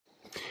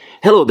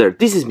Hello there,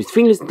 this is Miss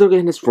Finnish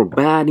from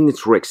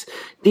Badin's Rex.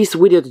 This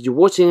video that you're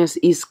watching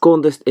is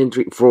contest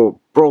entry for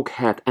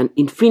Proghat, and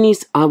in Finnish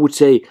I would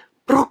say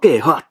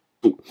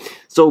Proghattu.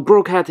 So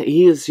Proghat,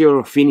 here's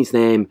your Finnish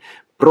name,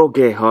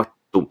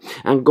 Proghattu,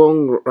 and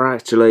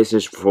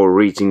congratulations for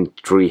reaching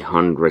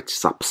 300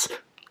 subs.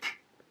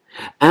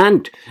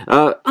 And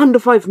under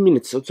 5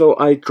 minutes, so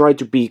I try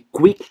to be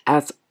quick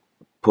as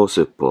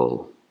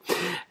possible.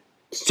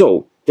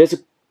 So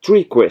there's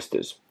 3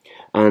 questions,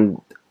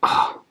 and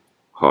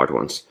hard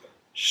ones.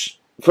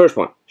 First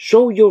one,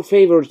 show your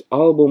favorite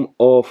album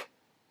of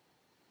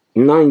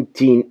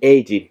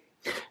 1980,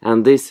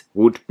 and this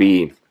would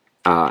be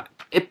Eppu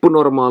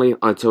Normaali.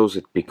 I chose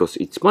it because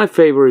it's my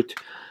favorite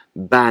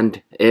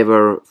band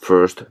ever,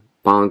 first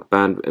punk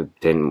band,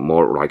 then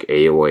more like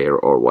AOA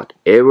or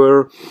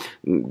whatever,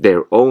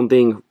 their own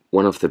thing,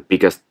 one of the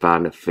biggest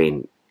band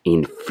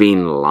in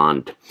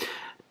Finland,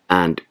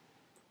 and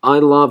I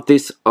love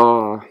this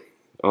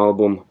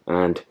album.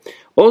 And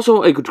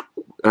also I could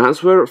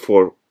answer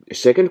for the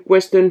second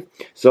question,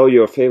 so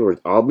your favorite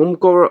album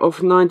cover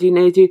of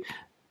 1980.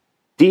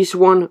 This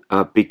one,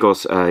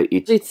 because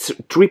it's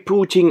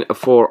tributing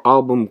for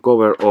album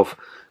cover of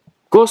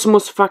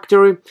Cosmos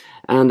Factory,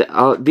 and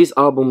this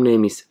album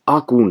name is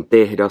Akun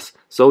Tehdas,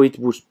 so it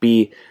would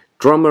be,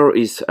 drummer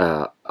is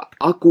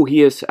Aku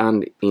Hies,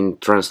 and in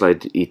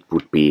translate it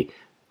would be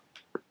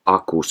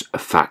Aku's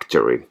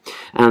Factory.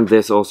 And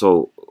there's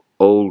also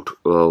old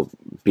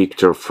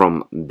picture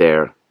from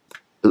their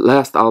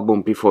last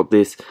album before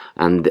this,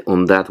 and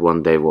on that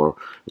one they were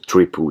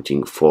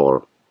tributing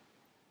for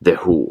The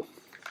Who.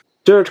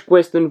 Third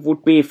question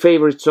would be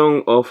favorite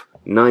song of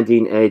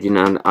 1918,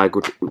 and I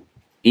could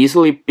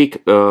easily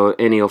pick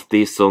any of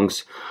these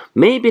songs.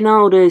 Maybe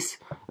nowadays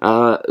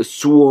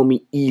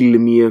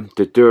Suomi-ilmiö,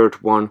 the third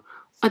one.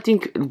 I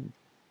think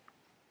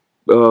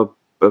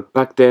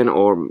back then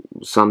or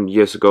some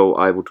years ago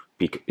I would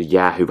pick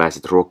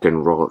Jäähyväiset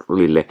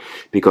rock'n'rollille,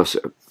 because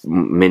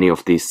many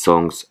of these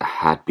songs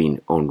had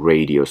been on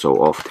radio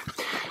so often.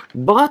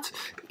 But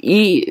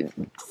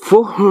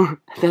for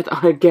that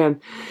I can,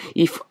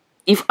 if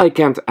I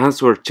can't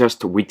answer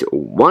just with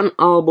one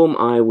album,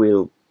 I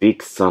will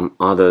pick some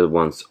other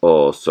ones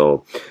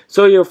also.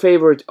 So your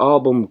favorite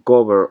album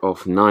cover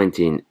of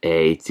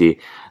 1980,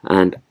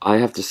 and I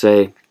have to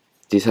say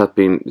this has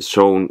been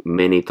shown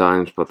many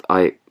times, but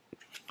I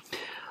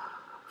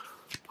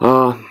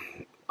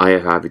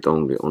have it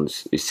only on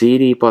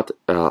CD, but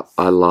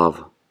I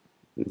love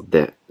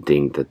the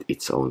thing that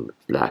it's on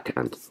black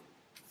and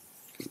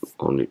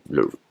only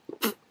blue.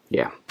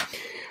 Yeah,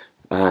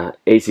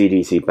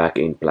 AC/DC Back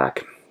in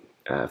Black.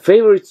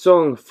 Favorite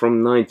song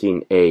from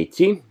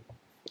 1980,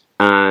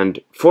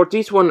 and for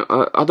this one,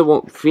 other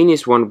one,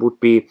 Finnish one would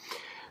be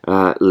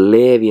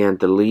Leevi and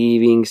the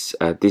Leavings.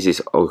 This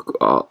is a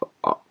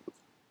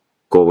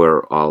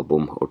cover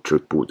album or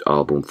tribute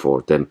album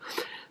for them,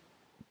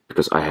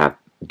 because I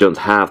don't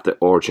have the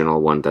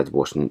original one that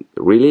was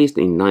released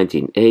in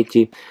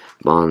 1980,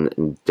 but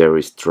there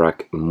is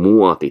track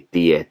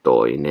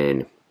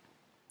Muotitietoinen,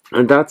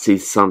 and that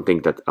is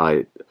something that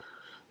I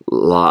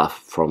love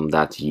from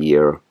that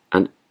year.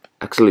 And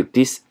actually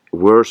this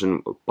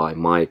version by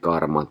My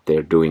Karma,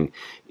 they're doing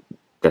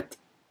that.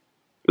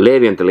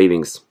 Leevi and the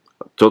Leavings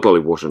totally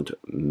wasn't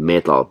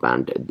metal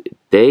band.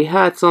 They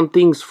had some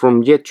things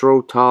from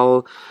Jethro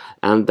Tull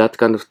and that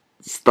kind of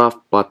stuff,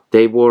 but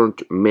they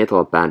weren't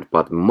metal band.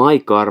 But My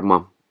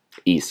Karma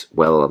is,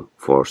 well,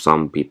 for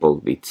some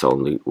people it's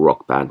only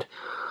rock band,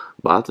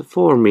 but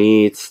for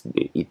me it's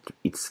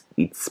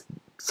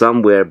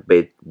somewhere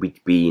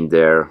between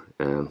there.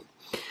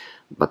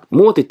 But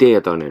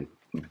Muotitietoinen.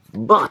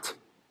 But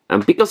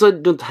and because I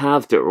don't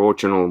have the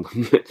original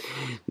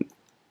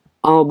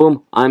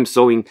album, I'm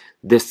showing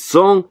the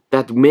song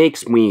that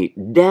makes me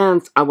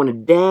dance. I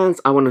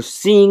wanna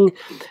sing.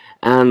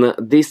 And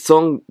this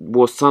song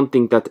was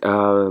something that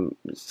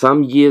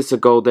some years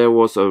ago there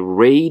was a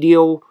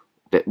radio,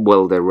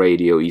 well, the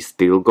radio is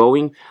still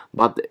going,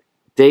 but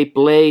they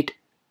played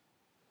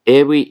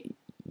every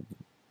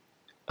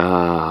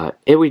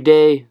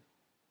day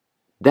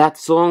that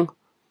song,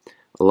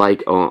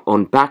 like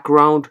on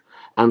background,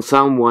 and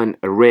someone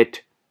read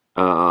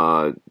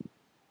the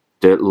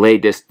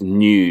latest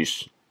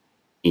news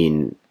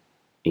in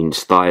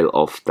style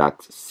of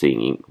that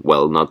singing.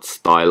 Well, not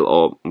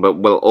style, but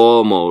well,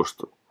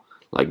 almost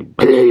like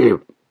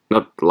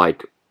not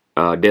like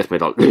death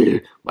metal,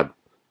 but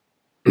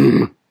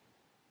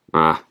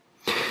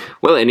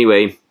well,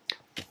 anyway,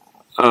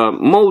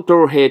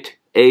 Motorhead,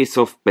 Ace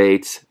of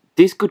Spades.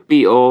 This could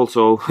be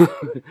also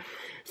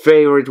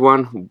favorite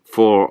one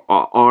for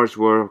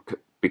artwork,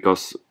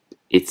 because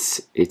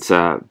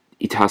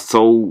it has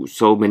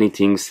so many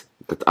things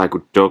that I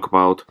could talk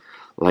about,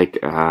 like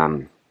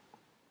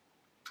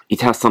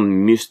it has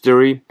some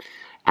mystery,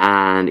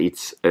 and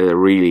it's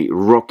really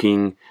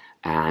rocking,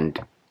 and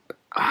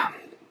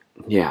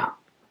yeah,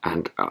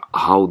 and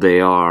how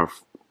they are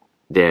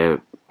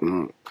there.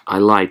 I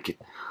like it.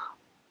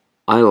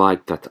 I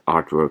like that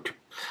artwork,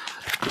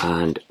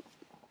 and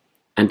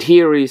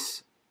here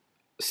is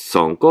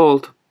song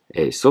called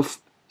Ace of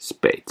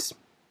Spades.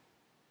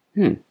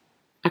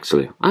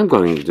 Actually, I'm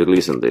going to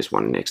listen this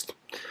one next.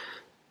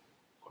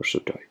 Or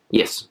should I?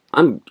 Yes,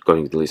 I'm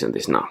going to listen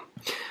this now.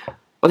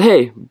 But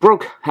hey,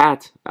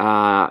 Proghat,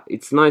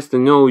 it's nice to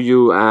know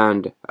you,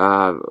 and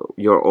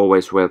you're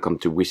always welcome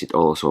to visit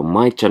also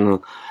my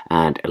channel,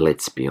 and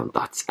let's be on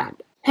touch.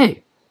 And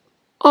hey,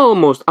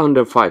 almost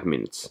under 5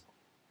 minutes.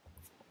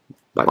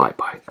 Bye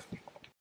bye.